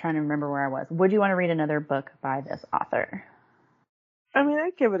 Okay, I was trying to remember where I was. Would you want to read another book by this author? I mean,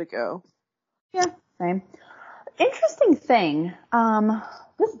 I'd give it a go. Yeah, same. Interesting thing.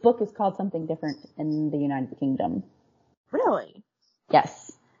 This book is called something different in the United Kingdom. Really?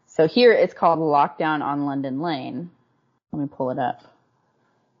 Yes. So here it's called Lockdown on London Lane. Let me pull it up.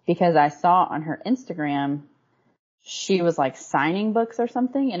 Because I saw on her Instagram, she was like signing books or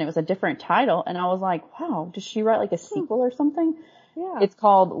something and it was a different title. And I was like, wow, did she write like a sequel or something? Yeah. It's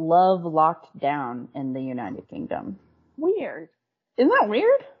called Love Locked Down in the United Kingdom. Weird. Isn't that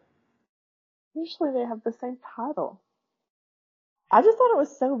weird? Usually they have the same title. I just thought it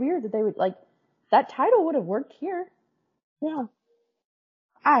was so weird that they would like, that title would have worked here. Yeah.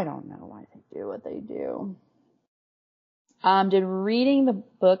 I don't know why they do what they do. Did reading the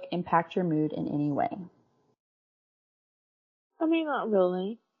book impact your mood in any way? I mean, not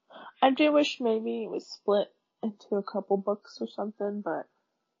really. I do wish maybe it was split into a couple books or something, but.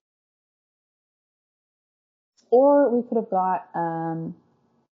 Or we could have got,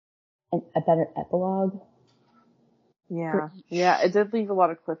 a better epilogue. Yeah. Yeah, it did leave a lot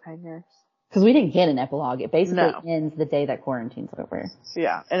of cliffhangers. Because we didn't get an epilogue. It basically ends the day that quarantine's over.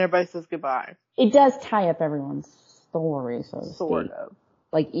 Yeah, and everybody says goodbye. It does tie up everyone's story, so to speak. Sort of.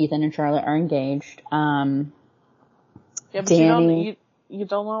 Like Ethan and Charlotte are engaged. Yeah, but Danny, you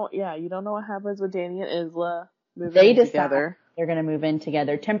don't know. Yeah, you don't know what happens with Danny and Isla moving in together. They're going to move in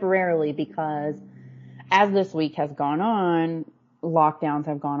together temporarily because as this week has gone on, lockdowns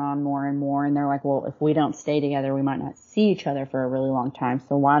have gone on more and more, and they're like, well, if we don't stay together, we might not see each other for a really long time,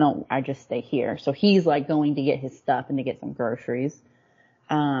 so why don't I just stay here? So he's like going to get his stuff and to get some groceries.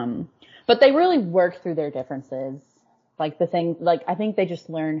 But they really work through their differences. Like the thing, like I think they just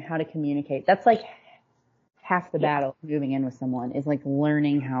learn how to communicate. That's like half the battle moving in with someone is like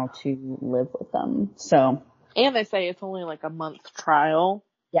learning how to live with them. So. And they say it's only like a month trial.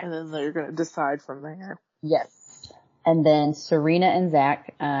 Yeah. And then they're going to decide from there. Yes. And then Serena and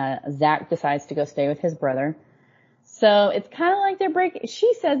Zach, Zach decides to go stay with his brother. So it's kind of like they're breaking.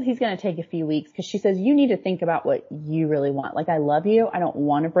 She says he's going to take a few weeks because she says you need to think about what you really want. Like, I love you. I don't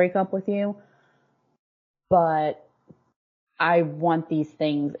want to break up with you, but I want these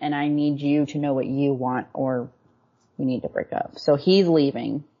things and I need you to know what you want or we need to break up. So he's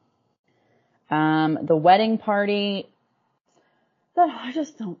leaving. The wedding party, I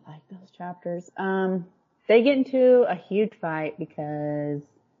just don't like those chapters. They get into a huge fight because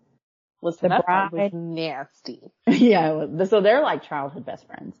that fight was nasty. Yeah, so they're like childhood best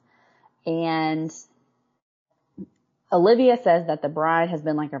friends. And Olivia says that the bride has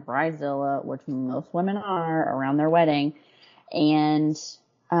been like a bridezilla, which most women are around their wedding. And,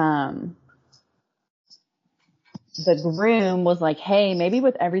 the groom was like, hey, maybe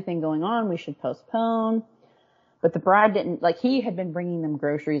with everything going on, we should postpone. But the bride didn't, like, he had been bringing them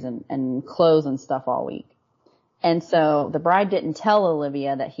groceries and clothes and stuff all week. And so the bride didn't tell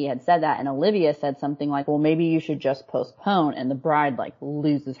Olivia that he had said that. And Olivia said something like, well, maybe you should just postpone. And the bride, like,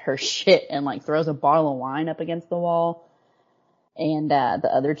 loses her shit and, like, throws a bottle of wine up against the wall. And, the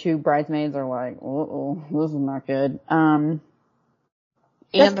other two bridesmaids are like, uh-oh, this is not good. And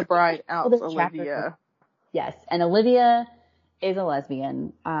the bride outs Olivia. Yes. And Olivia is a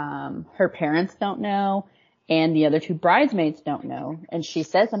lesbian. Her parents don't know. And the other two bridesmaids don't know. And she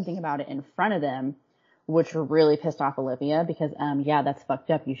says something about it in front of them, which really pissed off Olivia because, yeah, that's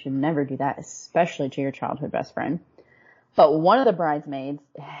fucked up. You should never do that, especially to your childhood best friend. But one of the bridesmaids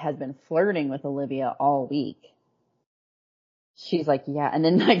has been flirting with Olivia all week. She's like, yeah. And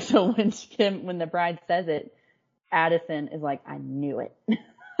then, like, so when the bride says it, Addison is like, I knew it.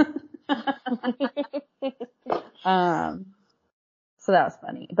 So that was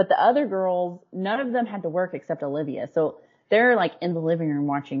funny. But the other girls, none of them had to work except Olivia. So they're like in the living room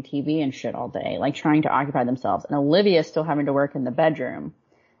watching TV and shit all day, like trying to occupy themselves. And Olivia's still having to work in the bedroom.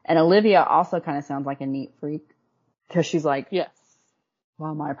 And Olivia also kind of sounds like a neat freak because she's like, yes,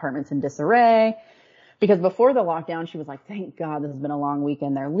 well, my apartment's in disarray. Because before the lockdown, she was like, thank God this has been a long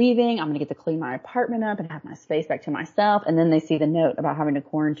weekend. They're leaving. I'm going to get to clean my apartment up and have my space back to myself. And then they see the note about having to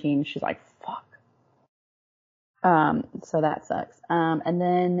quarantine. She's like, fuck. So that sucks. And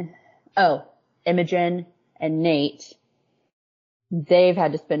then, Imogen and Nate, they've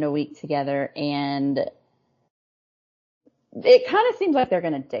had to spend a week together and it kind of seems like they're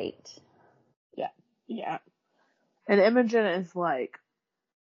going to date. Yeah. Yeah. And Imogen is like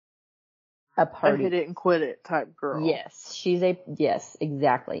a party. A hit it and quit it type girl. Yes. Yes,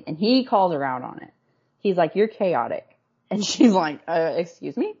 exactly. And he calls her out on it. He's like, you're chaotic. And she's like,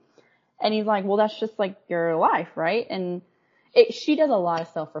 excuse me? And he's like, well, that's just like your life, right? And she does a lot of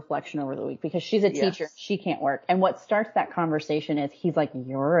self-reflection over the week because she's a teacher. Yes. She can't work. And what starts that conversation is he's like,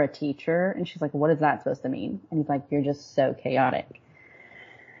 you're a teacher? And she's like, what is that supposed to mean? And he's like, you're just so chaotic.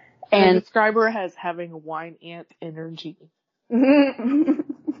 And describe her as having wine ant energy. There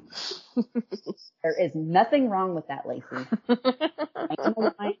is nothing wrong with that, Lacey. I am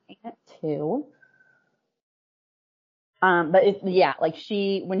a wine ant too. But like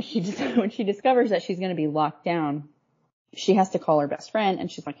when she discovers that she's going to be locked down, she has to call her best friend and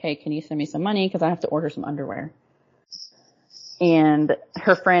she's like, hey, can you send me some money? Cause I have to order some underwear. And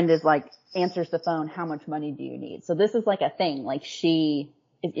her friend is like, answers the phone. How much money do you need? So this is like a thing. Like she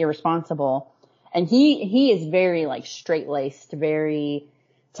is irresponsible and he is very like straight-laced, very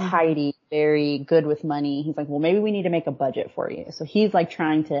tidy, very good with money. He's like, well, maybe we need to make a budget for you. So he's like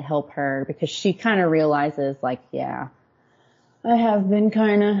trying to help her because she kind of realizes like, yeah, I have been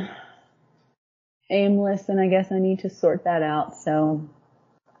kind of aimless and I guess I need to sort that out. So,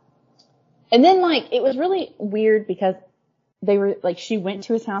 and then like, it was really weird because they were like, she went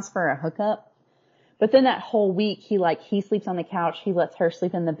to his house for a hookup, but then that whole week he sleeps on the couch. He lets her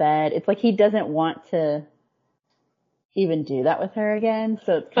sleep in the bed. It's like he doesn't want to even do that with her again.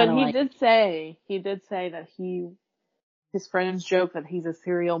 So it's kind of like. He did say that his friends joke that he's a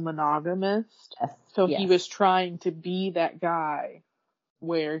serial monogamist. Yes. So he was trying to be that guy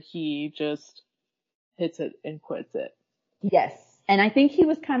where he just hits it and quits it. Yes. And I think he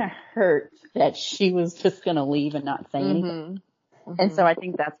was kind of hurt that she was just going to leave and not say anything. Mm-hmm. And so I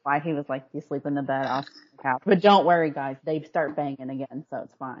think that's why he was like, you sleep in the bed, I'll sleep on the couch. But don't worry, guys. They start banging again, so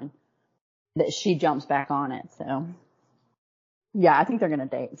it's fine. That she jumps back on it, so. Yeah, I think they're going to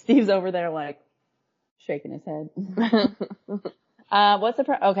date. Steve's over there like shaking his head.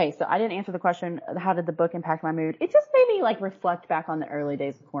 Okay, so I didn't answer the question, how did the book impact my mood? It just made me like reflect back on the early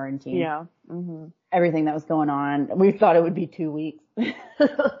days of quarantine. Yeah. Mm-hmm. Everything that was going on. We thought it would be 2 weeks. 2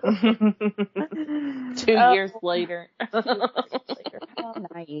 years later. How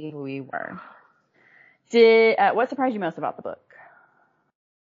naive we were. What surprised you most about the book?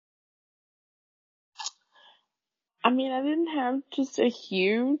 I mean, I didn't have just a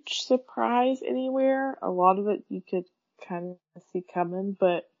huge surprise anywhere. A lot of it you could kind of see coming,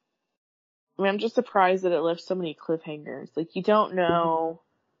 but I mean, I'm just surprised that it left so many cliffhangers. Like, you don't know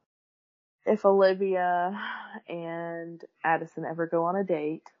if Olivia and Addison ever go on a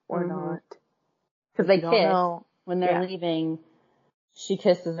date or not. Because they kiss when they're leaving. She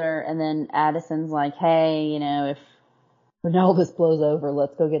kisses her, and then Addison's like, hey, you know, if when all this blows over,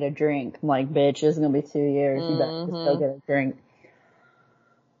 let's go get a drink. I'm like, bitch, it's going to be 2 years. You better just go get a drink.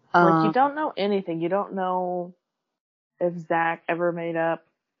 Like, you don't know anything. You don't know if Zach ever made up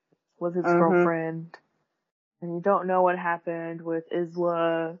with his girlfriend. And you don't know what happened with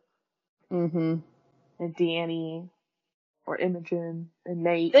Isla and Danny or Imogen and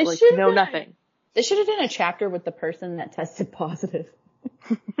Nate. You know nothing. They should have done a chapter with the person that tested positive.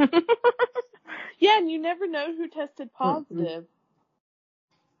 Yeah, and you never know who tested positive.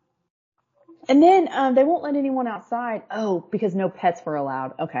 And then they won't let anyone outside. Oh, because no pets were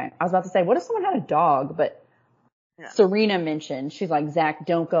allowed. Okay. I was about to say, what if someone had a dog? But Serena mentioned, she's like, Zach,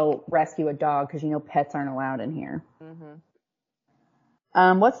 don't go rescue a dog because pets aren't allowed in here.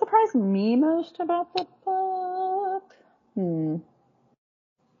 What surprised me most about the book?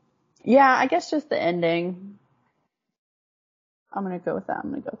 Yeah, I guess just the ending. I'm going to go with that.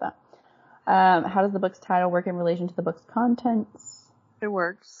 How does the book's title work in relation to the book's contents? It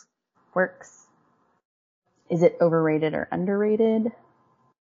works. Is it overrated or underrated?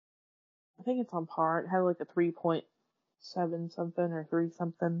 I think it's on par. It had like a 3.7 something or 3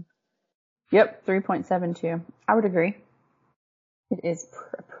 something. Yep, 3.72. I would agree. It is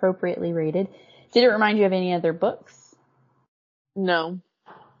appropriately rated. Did it remind you of any other books? No.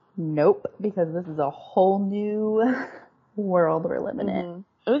 Nope, because this is a whole new world we're living in.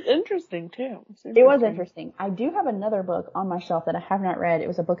 It was interesting too. It was interesting. I do have another book on my shelf that I have not read. It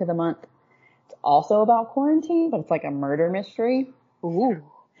was a book of the month. It's also about quarantine, but it's like a murder mystery. Ooh.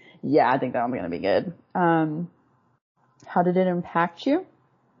 Yeah, I think that one's going to be good. How did it impact you?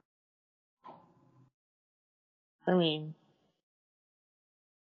 I mean,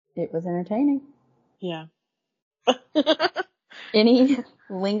 it was entertaining. Yeah. Any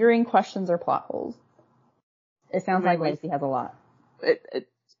lingering questions or plot holes? It sounds like Lacey has a lot.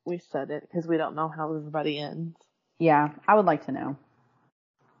 We said it because we don't know how everybody ends. Yeah, I would like to know.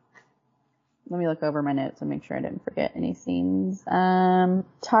 Let me look over my notes and make sure I didn't forget any scenes.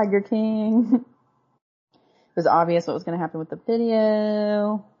 Tiger King. It was obvious what was going to happen with the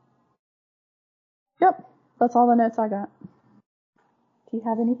video. Yep, that's all the notes I got. Do you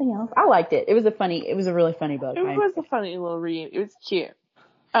have anything else? I liked it. It was a really funny book. It was a funny little read. It was cute.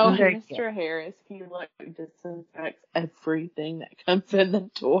 Oh, and Mr. Harris, he disinfects everything that comes in the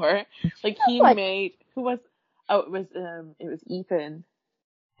door. Like it was Ethan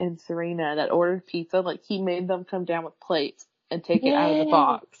and Serena that ordered pizza. Like he made them come down with plates and take it out of the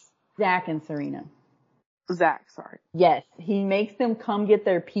box. Zach and Serena. Zach, sorry. Yes, he makes them come get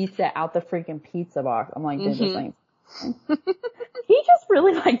their pizza out the freaking pizza box. I'm like, dude, this ain't. He just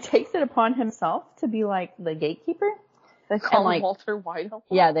really takes it upon himself to be like the gatekeeper. They call him Walter White.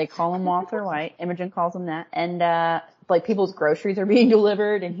 Yeah, they call him Walter White. Imogen calls him that. And people's groceries are being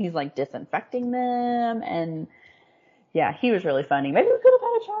delivered and he's disinfecting them. And yeah, he was really funny. Maybe we could have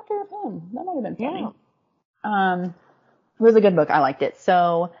had a chapter of him. That might have been funny. Yeah. It was a good book. I liked it.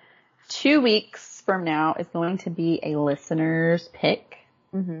 So 2 weeks from now is going to be a listener's pick.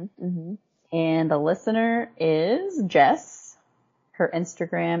 And the listener is Jess. Her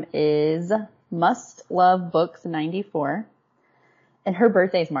Instagram is mustlovebooks94. And her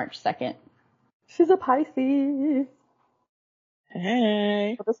birthday is March 2nd. She's a Pisces.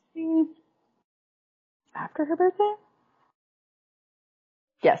 Hey. Will this be after her birthday?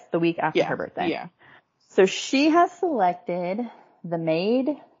 Yes, the week after her birthday. Yeah. So she has selected The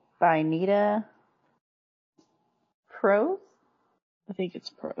Maid by Nita Prose. I think it's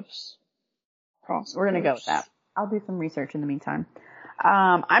Prose. We're going to go with that. I'll do some research in the meantime.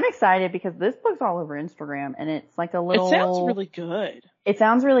 I'm excited because this book's all over Instagram and it's like a little... It sounds really good. It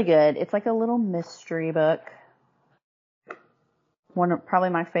sounds really good. It's like a little mystery book.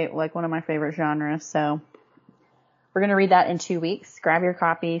 Probably one of my favorite genres. So we're going to read that in 2 weeks. Grab your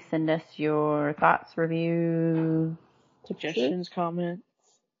copy. Send us your thoughts, reviews, suggestions, comments.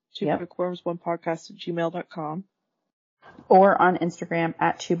 2bookworms1podcast@gmail.com. Or on Instagram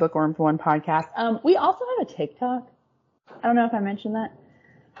at 2bookworms1podcast. We also have a TikTok. I don't know if I mentioned that.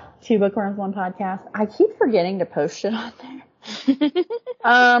 2bookworms1podcast. I keep forgetting to post it on there.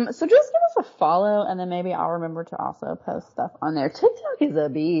 So just give us a follow and then maybe I'll remember to also post stuff on there. TikTok is a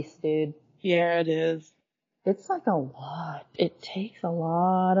beast, dude. Yeah, it is. It's a lot. It takes a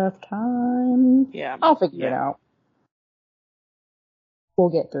lot of time. Yeah. I'll figure it out. We'll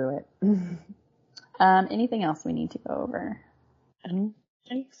get through it. Anything else we need to go over? I don't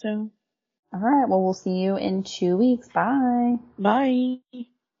think so. All right. Well, we'll see you in 2 weeks. Bye. Bye.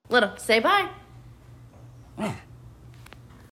 Little, say bye.